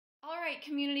right,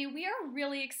 community, we are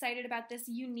really excited about this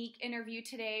unique interview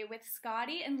today with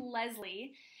Scotty and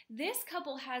Leslie. This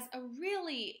couple has a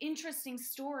really interesting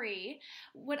story.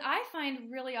 What I find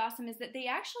really awesome is that they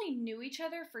actually knew each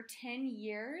other for 10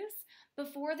 years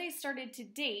before they started to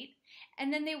date,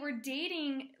 and then they were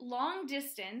dating long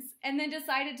distance and then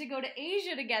decided to go to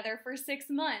Asia together for 6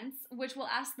 months, which we'll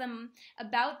ask them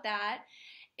about that.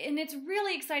 And it's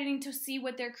really exciting to see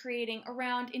what they're creating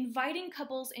around inviting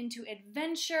couples into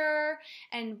adventure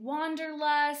and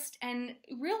wanderlust and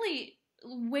really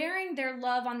wearing their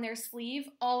love on their sleeve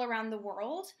all around the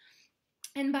world.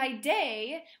 And by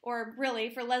day, or really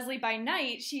for Leslie by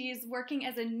night, she's working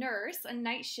as a nurse, a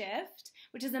night shift,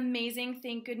 which is amazing.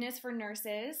 Thank goodness for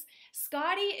nurses.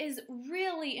 Scotty is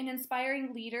really an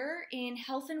inspiring leader in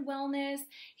health and wellness.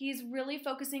 He's really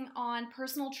focusing on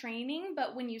personal training,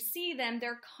 but when you see them,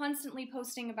 they're constantly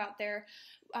posting about their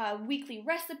weekly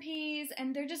recipes,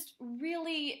 and they're just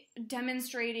really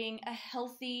demonstrating a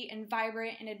healthy and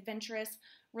vibrant and adventurous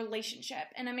relationship.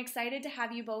 And I'm excited to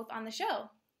have you both on the show.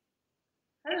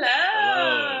 Hello.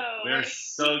 Hello. We're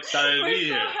so excited to be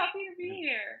here. We're so happy to be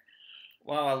here.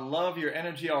 Wow, I love your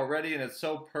energy already, and it's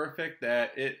so perfect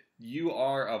that you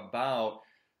are about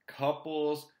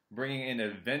couples bringing in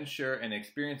adventure and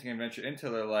experiencing adventure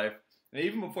into their life. And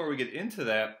even before we get into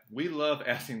that, we love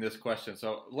asking this question.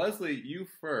 So, Leslie, you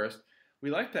first.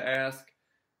 We like to ask,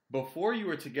 before you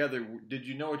were together, did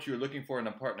you know what you were looking for in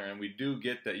a partner? And we do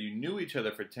get that you knew each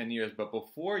other for 10 years, but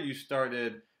before you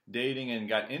started dating and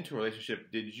got into a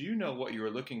relationship, did you know what you were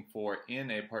looking for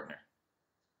in a partner?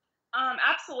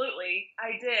 Absolutely,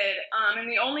 I did. And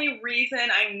the only reason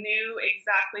I knew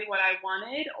exactly what I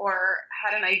wanted or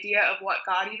had an idea of what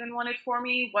God even wanted for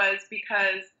me was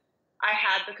because I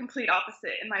had the complete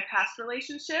opposite in my past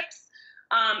relationships.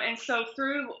 And so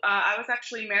I was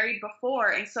actually married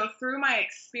before, and so through my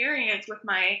experience with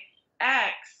my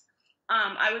ex,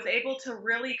 I was able to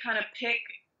really kind of pick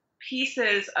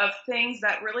pieces of things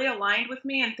that really aligned with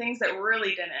me and things that really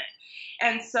didn't.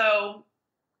 And so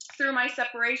through my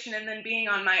separation and then being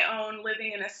on my own,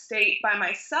 living in a state by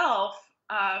myself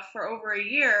for over a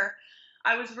year,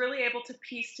 I was really able to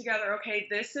piece together, okay,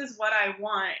 this is what I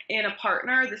want in a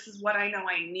partner. This is what I know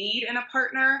I need in a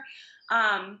partner.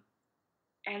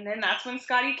 And then that's when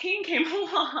Scotty King came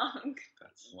along.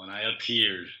 That's when I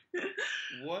appeared.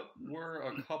 What were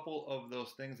a couple of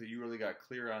those things that you really got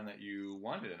clear on that you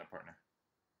wanted in a partner?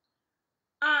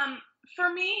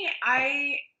 For me,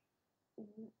 I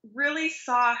really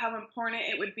saw how important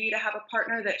it would be to have a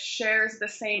partner that shares the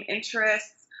same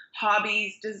interests,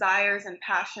 hobbies, desires, and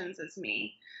passions as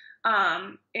me.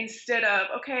 Instead of,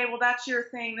 okay, well, that's your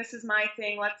thing, this is my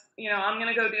thing, I'm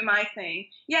going to go do my thing.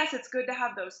 Yes, it's good to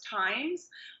have those times,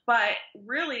 but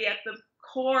really at the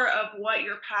core of what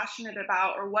you're passionate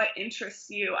about or what interests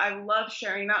you, I love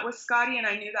sharing that with Scotty, and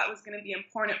I knew that was going to be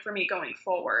important for me going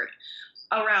forward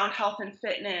around health and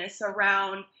fitness,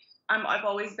 I've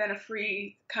always been a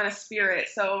free kind of spirit,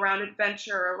 so around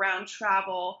adventure, around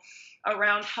travel,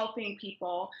 around helping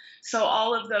people. So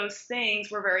all of those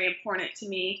things were very important to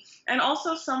me. And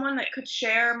also someone that could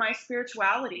share my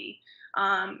spirituality,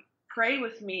 pray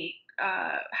with me,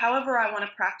 however I want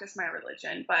to practice my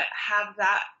religion, but have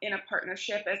that in a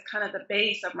partnership as kind of the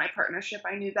base of my partnership.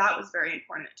 I knew that was very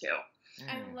important too.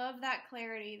 I love that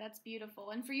clarity. That's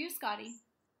beautiful. And for you, Scotty?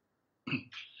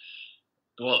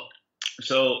 Well,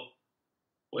 so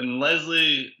when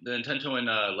Leslie and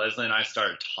I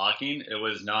started talking, it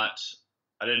was not,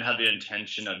 I didn't have the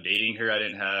intention of dating her. I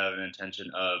didn't have an intention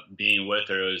of being with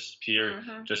her. It was pure,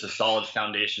 just a solid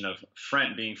foundation of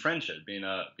being friendship, being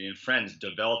friends,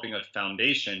 developing a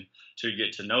foundation to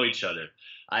get to know each other.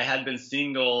 I had been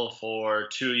single for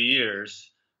 2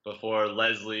 years before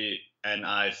Leslie and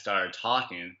I started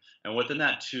talking. And within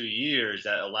that 2 years,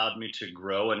 that allowed me to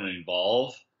grow and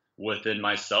evolve within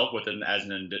myself, as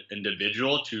an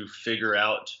individual, to figure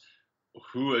out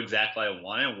who exactly I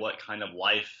wanted, what kind of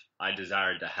life I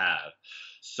desired to have.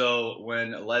 So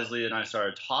when Leslie and I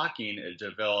started talking, it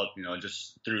developed,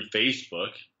 just through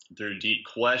Facebook, through deep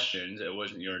questions. It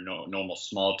wasn't your normal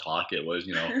small talk. It was,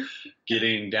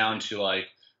 getting down to like,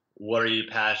 what are you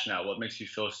passionate about? What makes you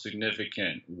feel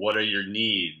significant? What are your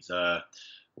needs?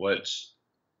 What's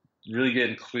really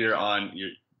getting clear on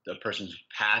the person's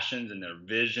passions and their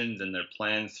visions and their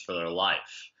plans for their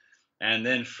life. And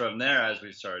then from there, as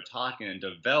we started talking and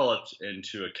developed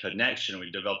into a connection,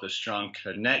 we developed a strong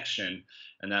connection,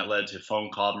 and that led to phone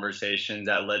conversations,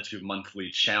 that led to monthly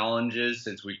challenges.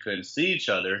 Since we couldn't see each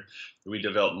other, we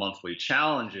developed monthly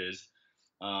challenges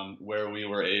where we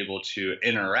were able to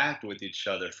interact with each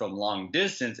other from long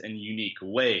distance in unique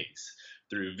ways.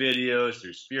 through videos,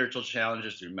 through spiritual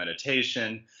challenges, through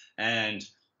meditation, and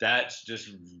that's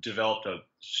just developed a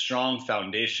strong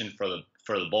foundation for the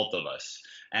both of us.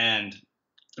 And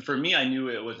for me, I knew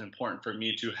it was important for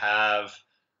me to have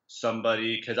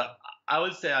somebody, because I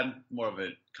would say I'm more of a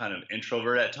kind of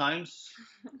introvert at times,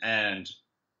 and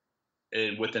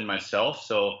within myself.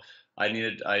 So I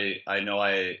know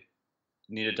I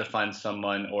needed to find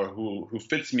someone or who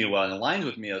fits me well and aligns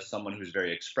with me as someone who's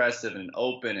very expressive and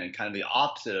open and kind of the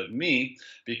opposite of me,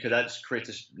 because that just creates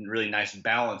this really nice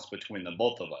balance between the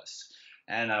both of us.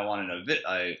 And I wanted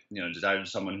desired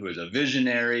someone who is a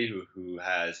visionary, who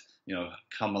has,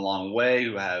 come a long way,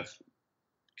 who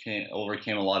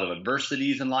overcame a lot of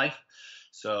adversities in life.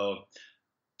 So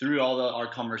through all our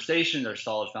conversations, our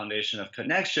solid foundation of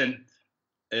connection,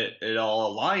 it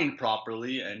all aligned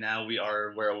properly, and now we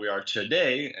are where we are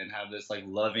today and have this like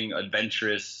loving,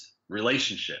 adventurous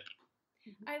relationship.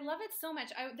 I love it so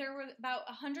much. There were about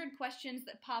 100 questions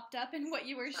that popped up in what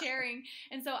you were sharing,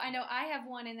 and so I know I have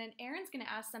one, and then Aaron's going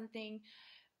to ask something.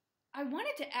 I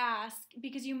wanted to ask,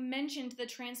 because you mentioned the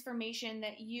transformation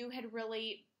that you had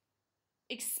really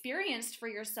experienced for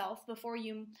yourself before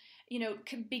you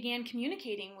began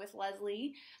communicating with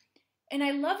Leslie. And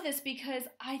I love this because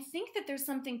I think that there's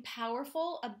something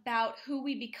powerful about who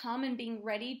we become and being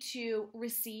ready to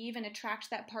receive and attract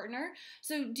that partner.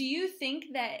 So do you think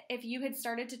that if you had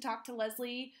started to talk to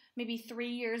Leslie maybe 3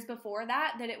 years before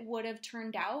that it would have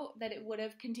turned out, that it would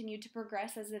have continued to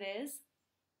progress as it is?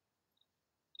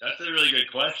 That's a really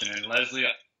good question. And Leslie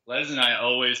and I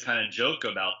always kind of joke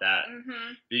about that,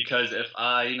 because if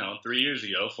I, 3 years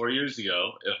ago, 4 years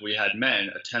ago, if we had met and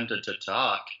attempted to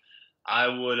talk, I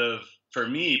would have, for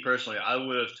me personally, I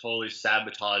would have totally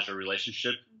sabotaged a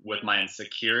relationship with my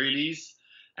insecurities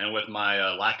and with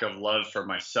my lack of love for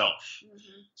myself.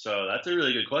 So that's a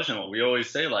really good question. What we always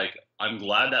say, like, I'm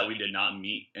glad that we did not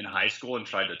meet in high school and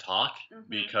try to talk,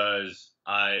 because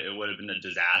it would have been a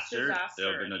disaster. It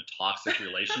would have been a toxic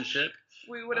relationship.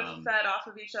 We would have fed off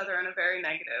of each other in a very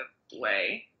negative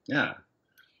way. Yeah.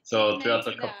 So throughout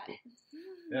the couple,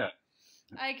 yeah.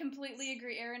 I completely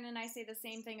agree. Aaron and I say the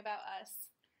same thing about us.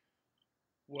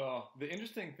 Well, the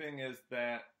interesting thing is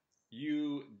that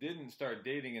you didn't start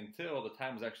dating until the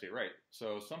time was actually right.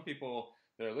 So some people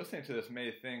that are listening to this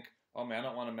may think, oh man, I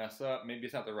don't want to mess up. Maybe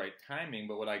it's not the right timing.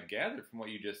 But what I gathered from what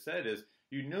you just said is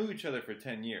you knew each other for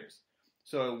 10 years.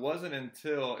 So it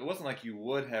wasn't like you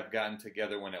would have gotten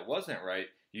together when it wasn't right.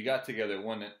 You got together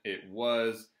when it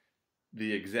was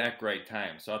the exact right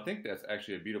time. So I think that's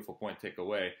actually a beautiful point to take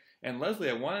away. And Leslie,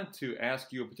 I wanted to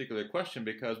ask you a particular question,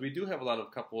 because we do have a lot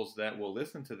of couples that will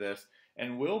listen to this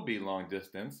and will be long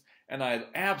distance. And I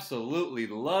absolutely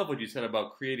love what you said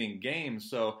about creating games.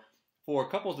 So for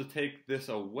couples to take this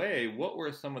away, what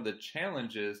were some of the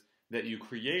challenges that you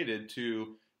created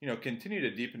to, continue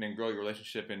to deepen and grow your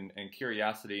relationship and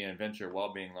curiosity and adventure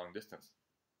while being long distance?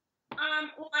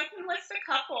 Well, I can list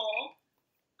a couple.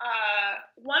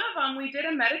 One of them, we did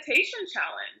a meditation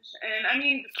challenge, and I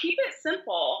mean, keep it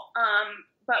simple.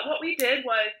 But what we did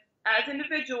was, as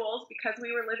individuals, because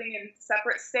we were living in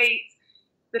separate states,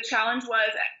 the challenge was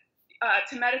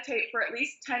to meditate for at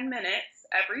least 10 minutes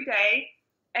every day.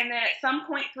 And then at some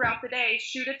point throughout the day,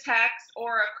 shoot a text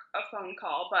or a phone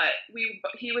call. But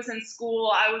he was in school,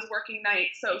 I was working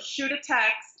nights. So shoot a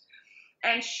text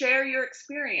and share your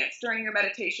experience during your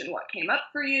meditation. What came up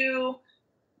for you,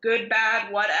 good, bad,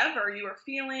 whatever you were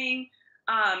feeling.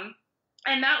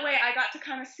 And that way I got to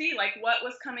kind of see like what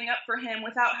was coming up for him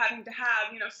without having to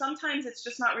have, sometimes it's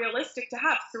just not realistic to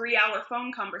have 3-hour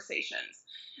phone conversations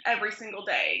every single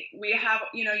day. We have,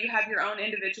 you have your own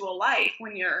individual life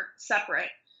when you're separate,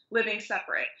 living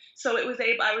separate. So I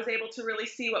was able to really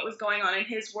see what was going on in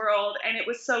his world. And it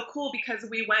was so cool because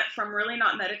we went from really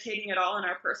not meditating at all in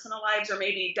our personal lives, or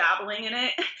maybe dabbling in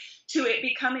it, to it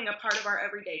becoming a part of our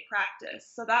everyday practice.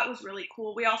 So that was really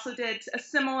cool. We also did a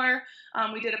similar,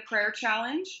 we did a prayer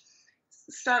challenge.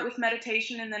 Start with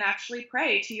meditation and then actually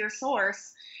pray to your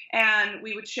source. And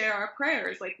we would share our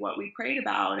prayers, like what we prayed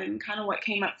about and kind of what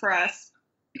came up for us.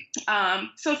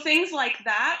 So things like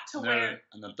that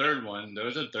And the third one, there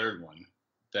was a third one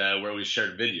where we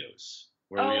shared videos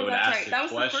where we would that's ask right. the That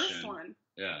was question. the first one.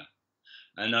 Yeah.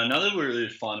 And another really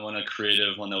fun one, a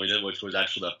creative one that we did, which was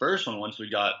actually the first one, once we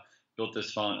built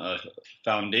this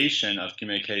foundation of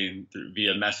communicating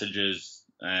via messages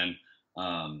and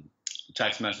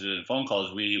text messages and phone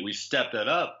calls, we stepped it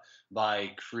up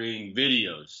by creating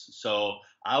videos. So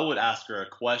I would ask her a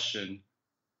question.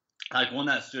 Like one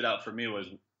that stood out for me was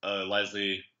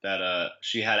Leslie, that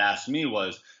she had asked me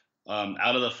was,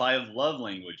 out of the 5 love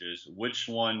languages, what's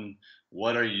your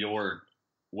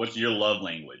love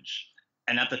language?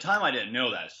 And at the time, I didn't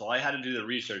know that. So I had to do the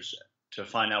research to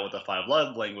find out what the 5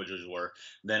 love languages were.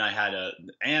 Then I had an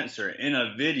answer in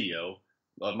a video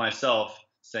of myself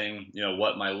saying,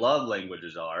 what my love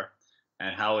languages are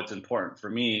and how it's important for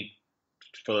me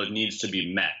for those needs to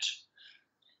be met.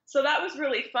 So that was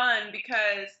really fun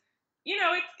because,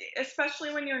 it's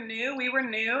especially when you're new. We were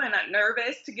new and I'm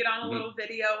nervous to get on a little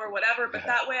video or whatever, but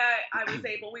that way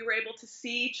we were able to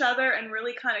see each other and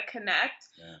really kind of connect.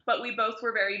 Yeah. But we both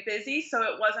were very busy, so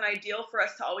it wasn't ideal for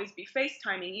us to always be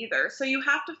FaceTiming either. So you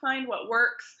have to find what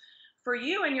works for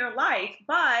you in your life,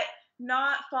 but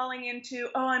not falling into,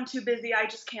 oh, I'm too busy, I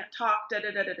just can't talk,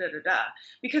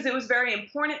 because it was very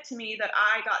important to me that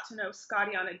I got to know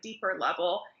Scotty on a deeper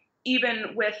level,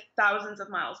 even with thousands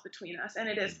of miles between us, and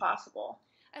it is possible.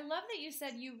 I love that you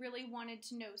said you really wanted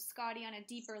to know Scotty on a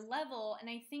deeper level, and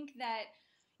I think that,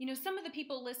 some of the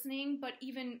people listening, but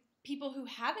even people who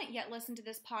haven't yet listened to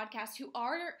this podcast, who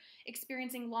are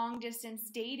experiencing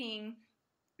long-distance dating,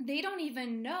 they don't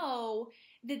even know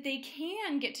that they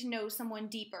can get to know someone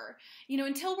deeper.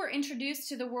 Until we're introduced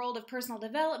to the world of personal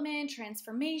development,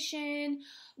 transformation,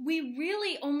 we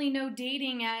really only know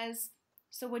dating as,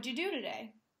 so what'd you do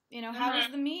today? How was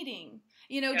the meeting?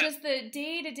 Just the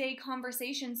day-to-day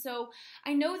conversation. So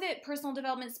I know that personal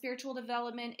development, spiritual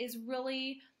development is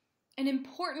really an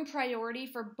important priority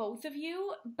for both of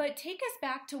you, but take us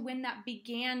back to when that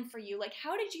began for you. Like,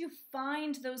 how did you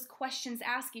find those questions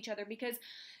ask each other? Because,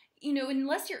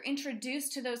 unless you're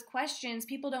introduced to those questions,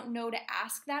 people don't know to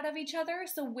ask that of each other.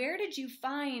 So where did you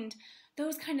find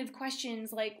those kind of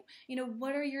questions, like,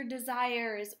 what are your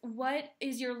desires? What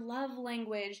is your love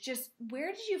language? Just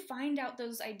where did you find out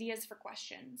those ideas for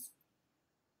questions?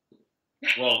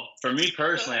 Well, for me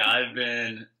personally, I've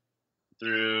been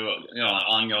through, an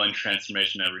ongoing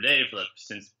transformation every day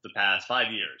since the past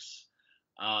 5 years.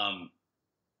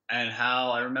 And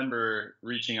how I remember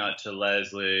reaching out to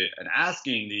Leslie and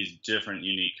asking these different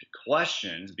unique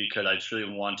questions because I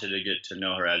truly wanted to get to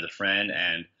know her as a friend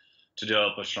and to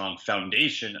develop a strong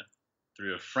foundation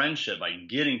through a friendship by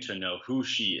getting to know who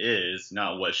she is,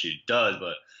 not what she does,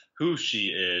 but who she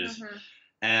is. Mm-hmm.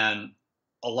 And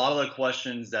a lot of the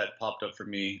questions that popped up for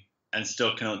me and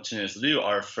still continue to do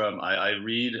are from,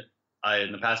 in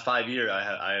the past 5 years, I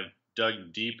have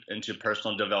dug deep into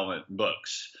personal development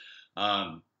books.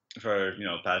 For,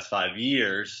 past 5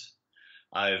 years,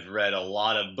 I've read a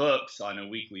lot of books on a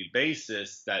weekly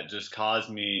basis that just cause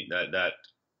me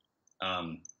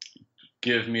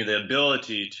give me the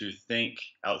ability to think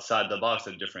outside the box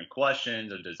of different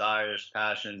questions, of desires,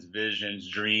 passions, visions,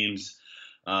 dreams,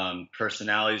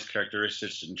 personalities,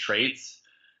 characteristics, and traits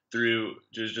through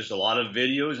just a lot of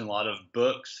videos and a lot of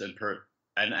books and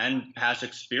past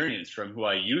experience from who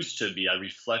I used to be. I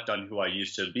reflect on who I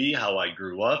used to be, how I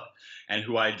grew up, and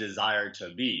who I desire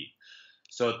to be.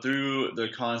 So through the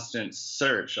constant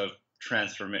search of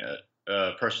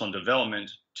personal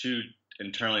development to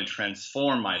internally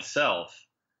transform myself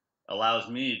allows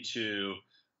me to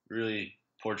really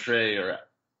portray or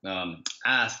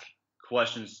ask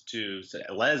questions to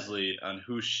Leslie on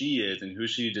who she is and who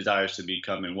she desires to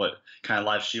become and what kind of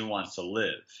life she wants to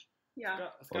live. Yeah,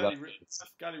 Scotty,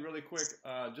 really quick,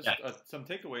 some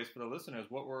takeaways for the listeners.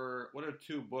 What are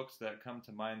 2 books that come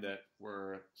to mind that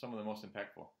were some of the most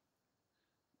impactful?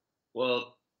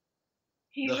 Well,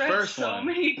 He's read so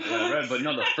many books. Yeah,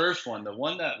 the first one, the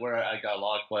one where I got a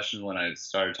lot of questions when I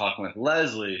started talking with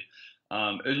Leslie,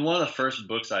 it was one of the first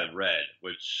books I read,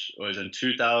 which was in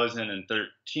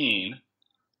 2013.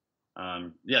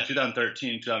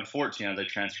 2014, as I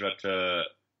transferred up to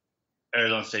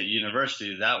Arizona State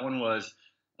University. That one was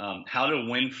How to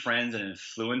Win Friends and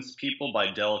Influence People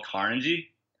by Dale Carnegie.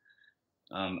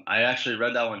 I actually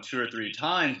read that one 2 or 3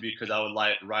 times because I would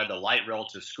ride the light rail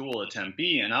to school at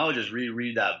Tempe, and I would just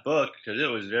reread that book because it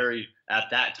was at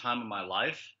that time of my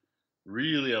life,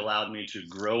 really allowed me to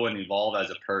grow and evolve as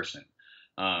a person.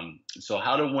 So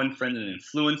How to Win Friends and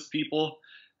Influence People.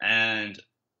 And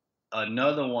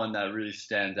another one that really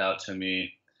stands out to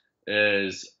me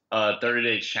is a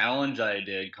 30-day challenge I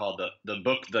did called the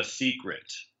book The Secret.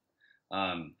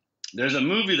 There's a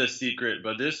movie The Secret,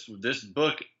 but this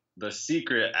book The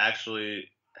Secret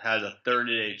actually has a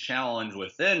 30-day challenge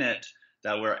within it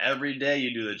where every day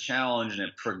you do the challenge and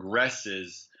it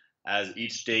progresses as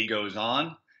each day goes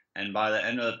on. And by the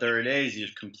end of the 30 days,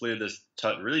 you've completed this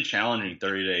really challenging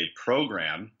 30-day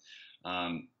program,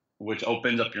 which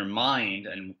opens up your mind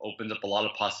and opens up a lot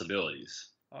of possibilities.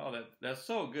 Oh, that's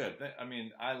so good.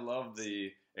 I love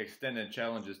the extended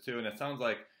challenges too. And it sounds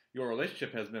like your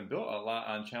relationship has been built a lot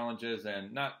on challenges,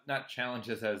 and not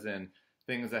challenges as in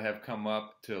things that have come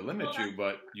up to limit you,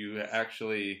 but you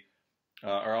actually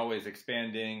are always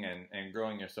expanding and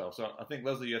growing yourself. So I think,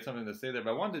 Leslie, you had something to say there,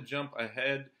 but I wanted to jump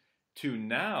ahead to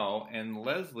now and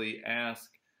Leslie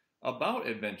ask about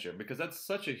adventure, because that's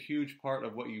such a huge part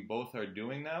of what you both are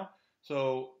doing now.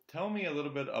 So tell me a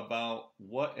little bit about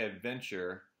what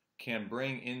adventure can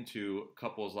bring into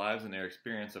couples' lives and their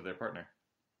experience of their partner.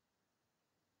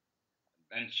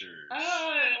 Adventures.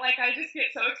 Oh, like I just get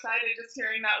so excited just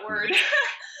hearing that word.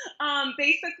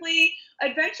 Basically,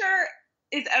 adventure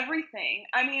is everything.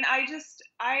 I mean,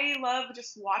 I love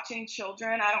just watching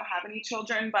children. I don't have any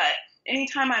children, but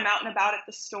anytime I'm out and about at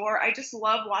the store, I just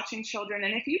love watching children.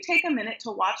 And if you take a minute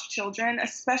to watch children,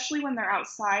 especially when they're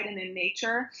outside and in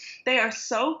nature, they are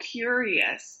so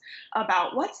curious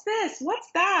about what's this, what's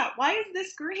that, why is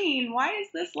this green, why is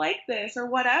this like this, or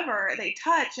whatever. They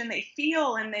touch and they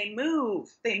feel and they move.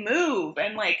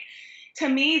 And like, to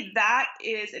me, that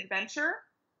is adventure.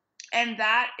 And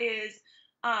that is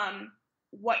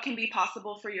what can be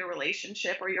possible for your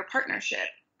relationship or your partnership.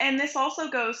 And this also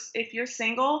goes, if you're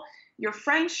single, your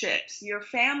friendships, your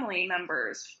family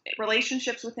members,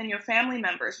 relationships within your family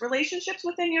members, relationships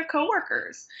within your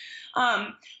coworkers.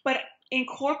 But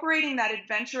incorporating that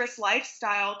adventurous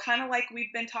lifestyle, kind of like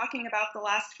we've been talking about the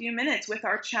last few minutes with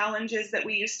our challenges that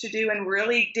we used to do and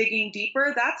really digging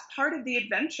deeper, that's part of the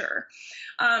adventure.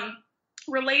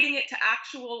 Relating it to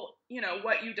actual,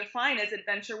 what you define as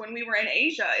adventure. When we were in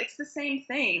Asia, it's the same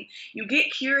thing. You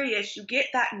get curious, you get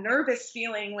that nervous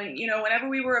feeling when, whenever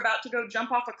we were about to go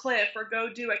jump off a cliff or go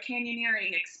do a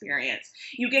canyoneering experience,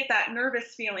 you get that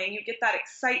nervous feeling, you get that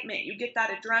excitement, you get that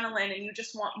adrenaline, and you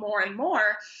just want more and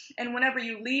more. And whenever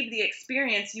you leave the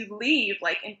experience, you leave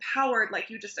like empowered, like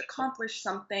you just accomplished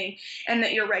something and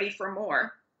that you're ready for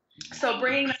more. So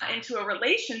bringing that into a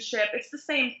relationship, it's the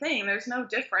same thing. There's no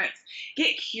difference.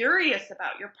 Get curious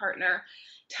about your partner.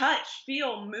 Touch,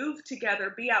 feel, move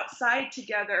together, be outside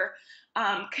together,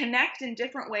 connect in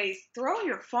different ways. Throw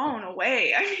your phone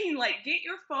away. I mean, like, get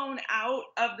your phone out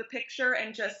of the picture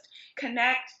and just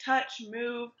connect, touch,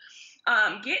 move.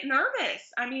 Get nervous.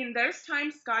 I mean, there's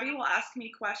times Scotty will ask me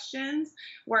questions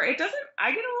where I get a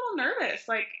little nervous.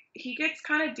 Like, he gets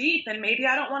kind of deep and maybe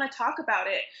I don't want to talk about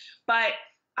it, but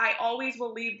I always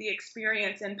will leave the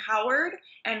experience empowered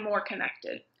and more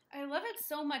connected. I love it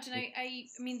so much. And I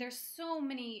mean, there's so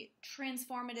many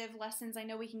transformative lessons I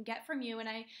know we can get from you. And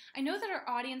I know that our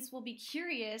audience will be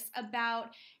curious about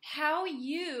how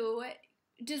you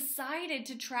decided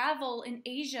to travel in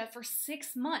Asia for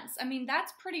 6 months. I mean,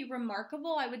 that's pretty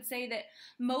remarkable. I would say that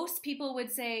most people would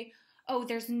say, oh,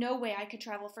 there's no way I could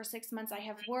travel for 6 months. I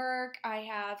have work, I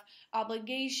have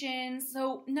obligations.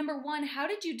 So number one, how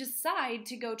did you decide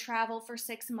to go travel for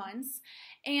 6 months?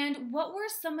 And what were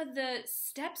some of the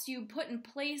steps you put in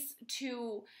place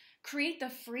to create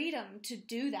the freedom to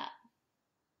do that?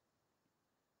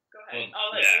 Go ahead.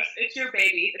 It's your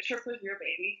baby. The trip was your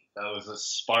baby. That was what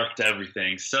sparked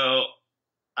everything. So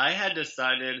I had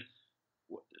decided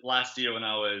last year when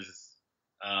I was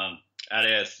at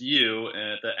ASU,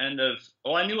 and at the end of,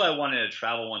 I knew I wanted to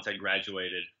travel once I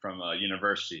graduated from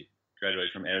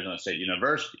graduated from Arizona State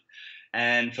University.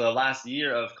 And for the last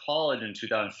year of college in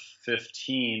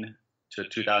 2015 to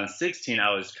 2016,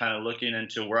 I was kind of looking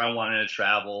into where I wanted to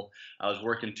travel. I was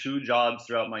working 2 jobs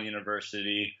throughout my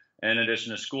university, in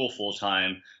addition to school full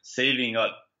time, saving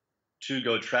up to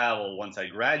go travel once I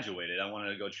graduated. I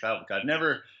wanted to go travel. I've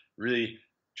never really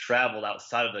traveled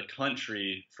outside of the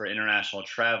country for international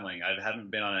traveling. I haven't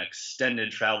been on an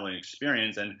extended traveling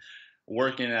experience, and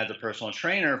working as a personal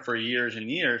trainer for years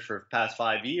and years, for the past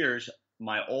 5 years,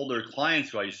 my older clients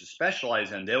who I used to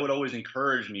specialize in, they would always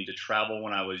encourage me to travel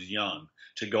when I was young,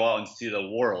 to go out and see the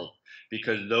world,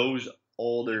 because those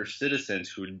older citizens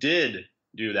who did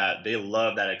do that, they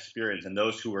loved that experience, and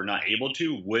those who were not able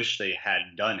to wish they had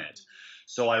done it.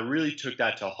 So I really took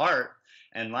that to heart.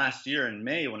 And last year in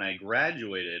May, when I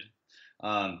graduated,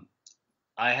 I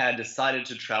had decided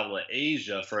to travel to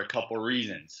Asia for a couple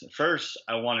reasons. First,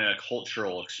 I wanted a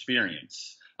cultural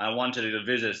experience. I wanted to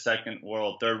visit second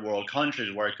world, third world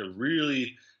countries where I could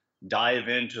really dive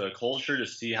into a culture to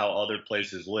see how other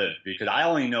places live. Because I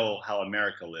only know how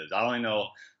America lives. I only know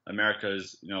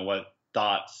America's, what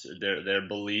thoughts, their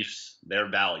beliefs, their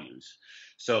values.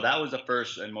 So that was the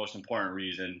first and most important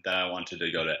reason that I wanted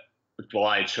to go to.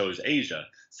 Why I chose Asia.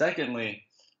 Secondly,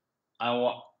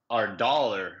 our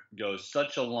dollar goes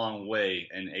such a long way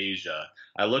in Asia.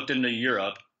 I looked into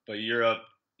Europe, but Europe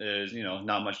is,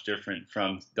 not much different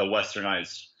from the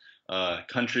westernized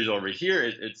countries over here.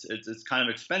 It's kind of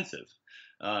expensive.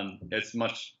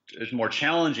 It's more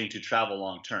challenging to travel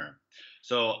long term.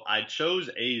 So I chose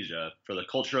Asia for the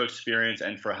cultural experience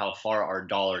and for how far our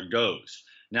dollar goes.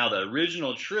 Now, the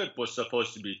original trip was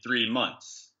supposed to be 3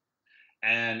 months.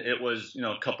 And it was,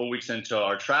 a couple weeks into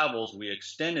our travels, we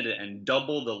extended it and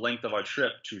doubled the length of our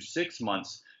trip to 6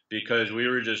 months because we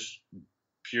were just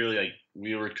purely like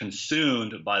we were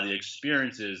consumed by the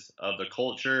experiences of the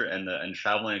culture and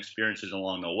traveling experiences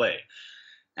along the way.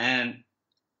 And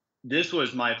this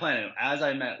was my plan. And as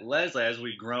I met Leslie, as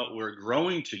we're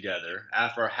growing together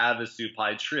after our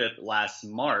Havasupai trip last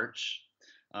March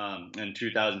in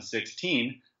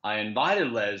 2016, I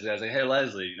invited Leslie. I was like, "Hey,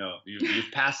 Leslie,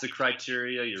 you've passed the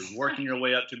criteria. You're working your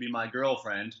way up to be my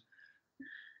girlfriend."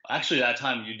 Actually, that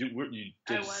time you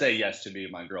did say yes to be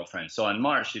my girlfriend. So in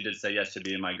March, you did say yes to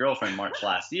be my girlfriend, March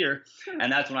last year.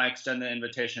 And that's when I extended the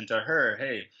invitation to her.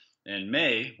 Hey, in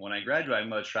May, when I graduate, I'm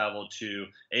going to travel to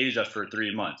Asia for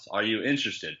 3 months. Are you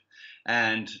interested?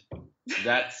 And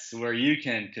that's where you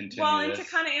can continue. Well, and to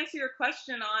kind of answer your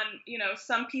question on,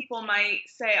 some people might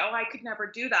say, "Oh, I could never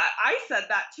do that." I said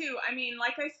that too. I mean,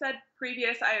 like I said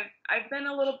previous,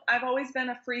 I've always been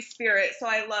a free spirit, so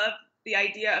I love the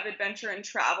idea of adventure and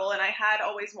travel, and I had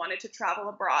always wanted to travel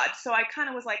abroad. So I kind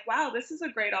of was like, wow, this is a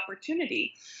great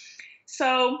opportunity.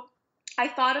 So I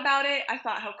thought about it. I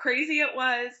thought how crazy it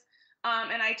was.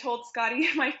 And I told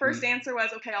Scotty, my first answer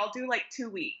was, okay, I'll do like 2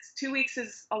 weeks. 2 weeks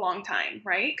is a long time,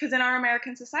 right? Because in our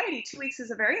American society, 2 weeks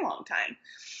is a very long time.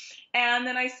 And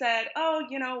then I said, oh,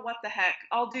 what the heck?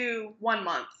 I'll do 1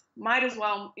 month. Might as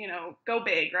well, go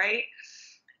big, right?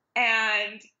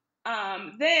 And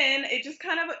then it just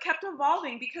kind of kept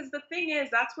evolving, because the thing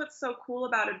is, that's what's so cool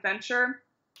about adventure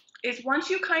is once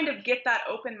you kind of get that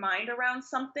open mind around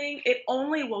something, it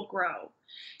only will grow.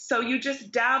 So you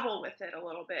just dabble with it a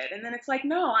little bit. And then it's like,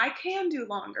 no, I can do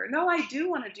longer. No, I do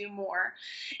want to do more.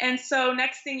 And so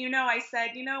next thing you know, I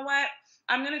said, you know what?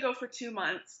 I'm going to go for 2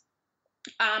 months.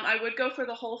 I would go for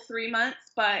the whole 3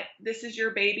 months, but this is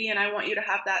your baby, and I want you to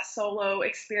have that solo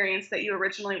experience that you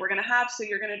originally were going to have. So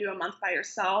you're going to do a month by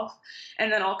yourself,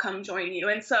 and then I'll come join you.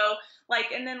 And so,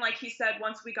 like he said,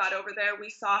 once we got over there,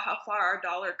 we saw how far our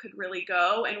dollar could really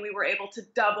go, and we were able to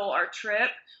double our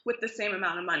trip with the same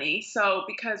amount of money. So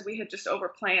because we had just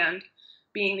overplanned,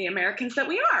 being the Americans that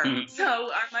we are,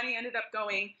 so our money ended up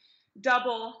going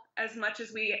double as much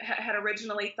as we had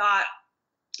originally thought.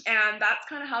 And that's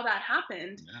kind of how that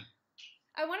happened. Yeah.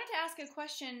 I wanted to ask a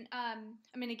question. I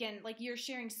mean, again, like you're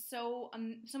sharing so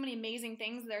many amazing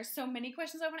things. There's so many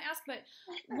questions I want to ask, but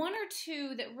one or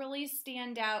two that really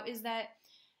stand out is that,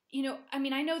 I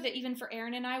mean, I know that even for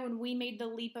Aaron and I, when we made the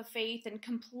leap of faith and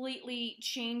completely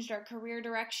changed our career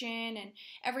direction and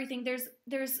everything,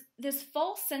 there's this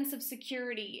false sense of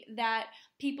security that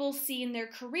people see in their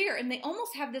career, and they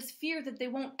almost have this fear that they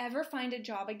won't ever find a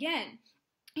job again.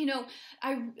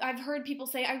 I've heard people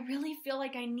say, I really feel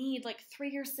like I need like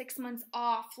 3 or 6 months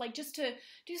off, like just to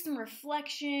do some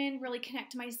reflection, really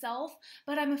connect to myself,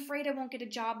 but I'm afraid I won't get a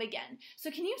job again.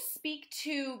 So can you speak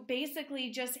to basically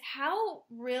just how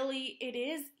really it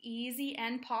is easy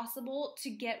and possible to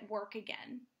get work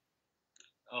again?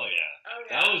 Oh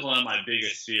yeah. That was one of my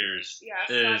biggest fears.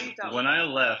 Yeah, is when I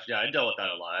left, I dealt with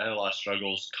that a lot. I had a lot of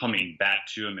struggles coming back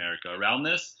to America around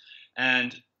this.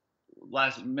 And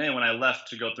last May, when I left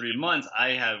to go 3 months,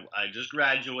 I just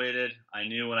graduated. I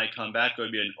knew when I come back, it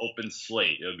would be an open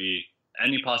slate. It would be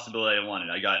any possibility I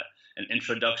wanted. I got an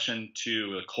introduction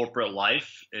to the corporate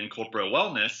life and corporate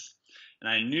wellness, and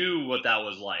I knew what that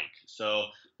was like. So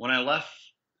when I left,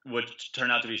 which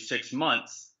turned out to be 6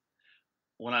 months,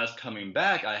 when I was coming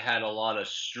back, I had a lot of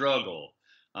struggle.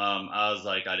 I was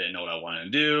like, I didn't know what I wanted to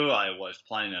do. I was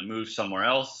planning to move somewhere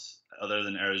else other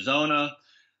than Arizona.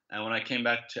 And when I came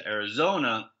back to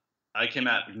Arizona, I came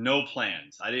out with no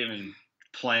plans. I didn't even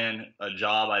plan a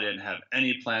job. I didn't have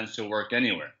any plans to work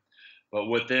anywhere. But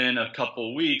within a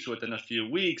few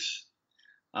weeks,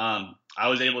 I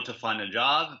was able to find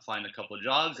a couple of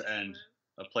jobs and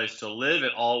a place to live.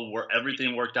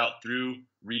 Everything worked out through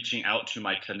reaching out to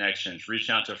my connections,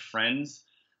 reaching out to friends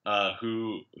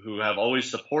who have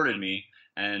always supported me,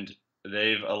 and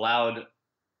they've allowed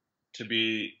to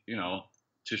be,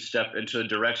 to step into the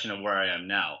direction of where I am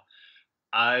now.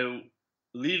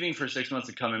 Leaving for 6 months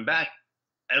and coming back,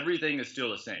 everything is still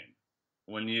the same.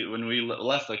 When we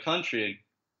left the country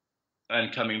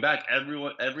and coming back,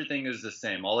 everything is the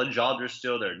same. All the jobs are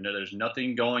still there. No, there's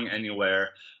nothing going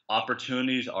anywhere.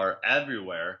 Opportunities are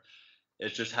everywhere.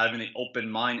 It's just having the open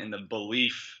mind and the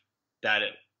belief that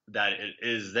it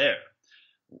is there.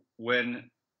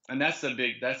 And that's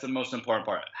the most important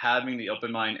part, having the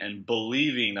open mind and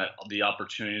believing that the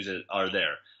opportunities are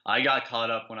there. I got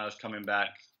caught up when I was coming back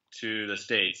to the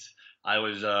States. I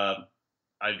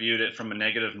viewed it from a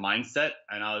negative mindset,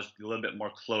 and I was a little bit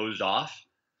more closed off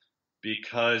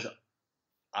because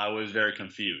I was very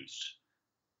confused.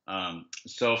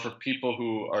 So for people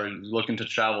who are looking to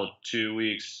travel 2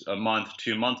 weeks, a month,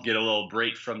 2 months, get a little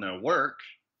break from their work,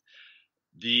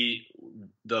 the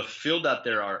field that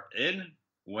they are in,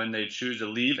 when they choose to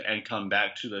leave and come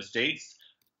back to the States,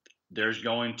 nothing's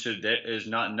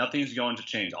going to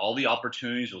change. All the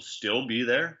opportunities will still be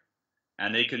there,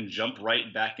 and they can jump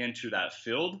right back into that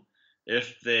field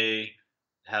if they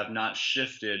have not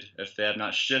shifted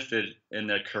in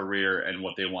their career and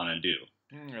what they want to do.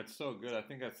 That's so good. I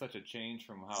think that's such a change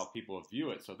from how people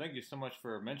view it. So thank you so much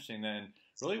for mentioning that. And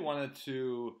really wanted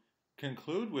to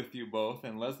conclude with you both.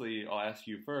 And Leslie, I'll ask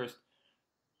you first.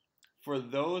 For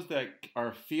those that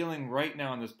are feeling right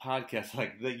now in this podcast,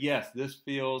 like, yes, this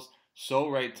feels so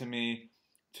right to me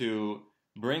to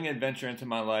bring adventure into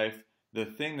my life. The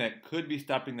thing that could be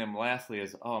stopping them lastly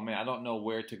is, oh man, I don't know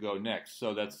where to go next.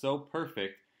 So that's so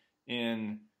perfect.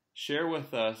 Share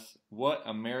with us what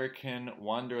American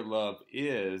Wanderlove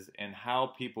is and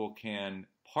how people can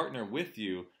partner with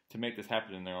you to make this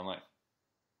happen in their own life.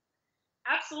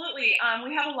 Absolutely.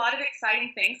 We have a lot of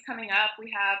exciting things coming up.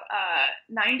 We have a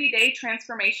 90-day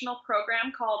transformational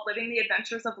program called Living the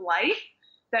Adventures of Life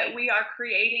that we are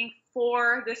creating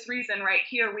for this reason right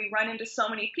here. We run into so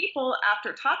many people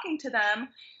after talking to them.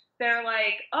 They're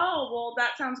like, oh, well,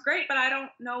 that sounds great, but I don't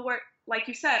know where, like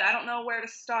you said, I don't know where to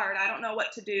start. I don't know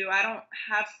what to do. I don't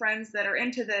have friends that are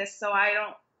into this, so I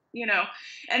don't,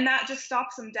 and that just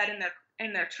stops them dead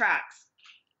in their tracks.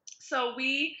 So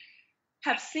we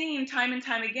have seen time and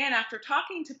time again after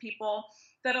talking to people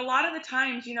that a lot of the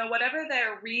times, whatever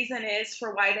their reason is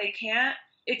for why they can't,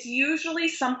 it's usually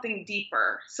something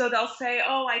deeper. So they'll say,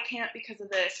 oh, I can't because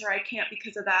of this, or I can't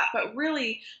because of that. But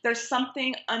really, there's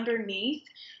something underneath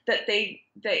that they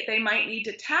might need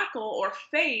to tackle or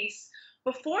face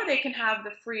before they can have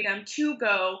the freedom to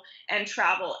go and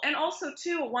travel. And also,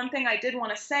 too, one thing I did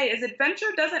want to say is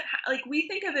adventure doesn't, like, we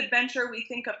think of adventure, we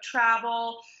think of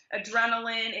travel,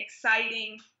 adrenaline,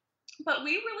 exciting, but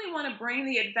we really want to bring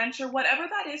the adventure, whatever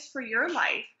that is for your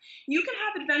life. You can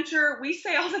have adventure, we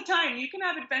say all the time, you can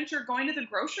have adventure going to the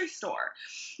grocery store.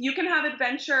 You can have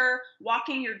adventure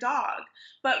walking your dog.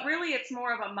 But really, it's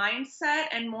more of a mindset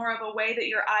and more of a way that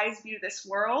your eyes view this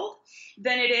world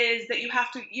than it is that you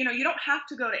have to, you don't have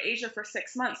to go to Asia for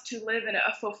 6 months to live in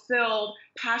a fulfilled,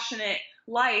 passionate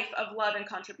life of love and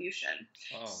contribution.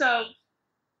 Oh. So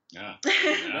yeah,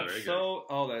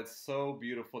 that's so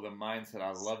beautiful. The mindset,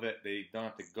 I love it. They don't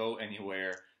have to go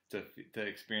anywhere to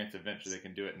experience adventure. They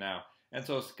can do it now. And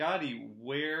so, Scotty,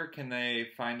 where can they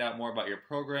find out more about your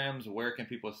programs? Where can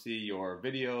people see your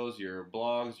videos, your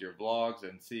blogs, your vlogs,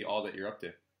 and see all that you're up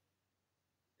to?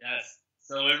 Yes.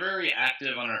 So we're very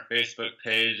active on our Facebook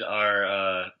page.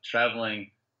 Our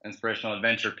traveling inspirational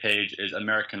adventure page is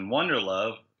American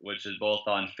Wanderlove, which is both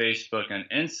on Facebook and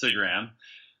Instagram.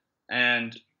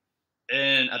 And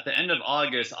at the end of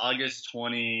August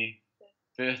 25th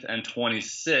and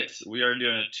 26th, we are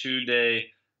doing a 2-day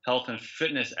health and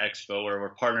fitness expo where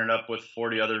we're partnered up with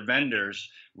 40 other vendors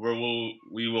where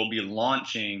we will be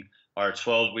launching our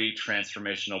 12-week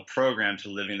transformational program to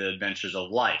living the adventures of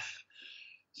life.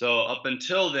 So up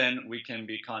until then, we can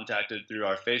be contacted through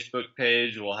our Facebook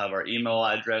page. We'll have our email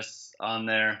address on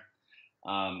there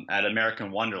at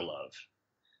American Wanderlove.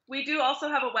 We do also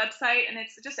have a website, and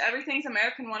it's just everything's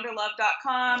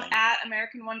AmericanWanderlove.com, at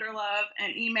American Wanderlove,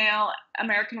 and email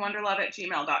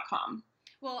AmericanWanderlove@gmail.com.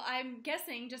 Well, I'm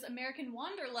guessing just American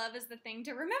Wanderlove is the thing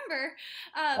to remember.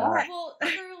 Right. Well,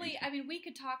 literally, I mean, we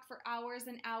could talk for hours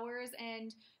and hours,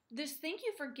 and thank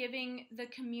you for giving the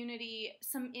community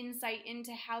some insight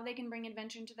into how they can bring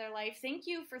adventure into their life. Thank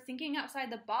you for thinking outside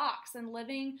the box and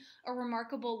living a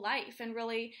remarkable life. And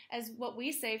really, as what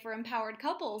we say for empowered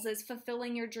couples, is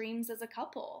fulfilling your dreams as a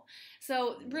couple.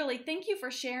 So really, thank you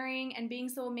for sharing and being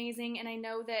so amazing. And I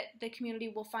know that the community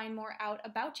will find more out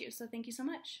about you. So thank you so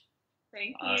much.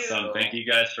 Thank you. Awesome. Thank you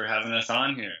guys for having us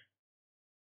on here.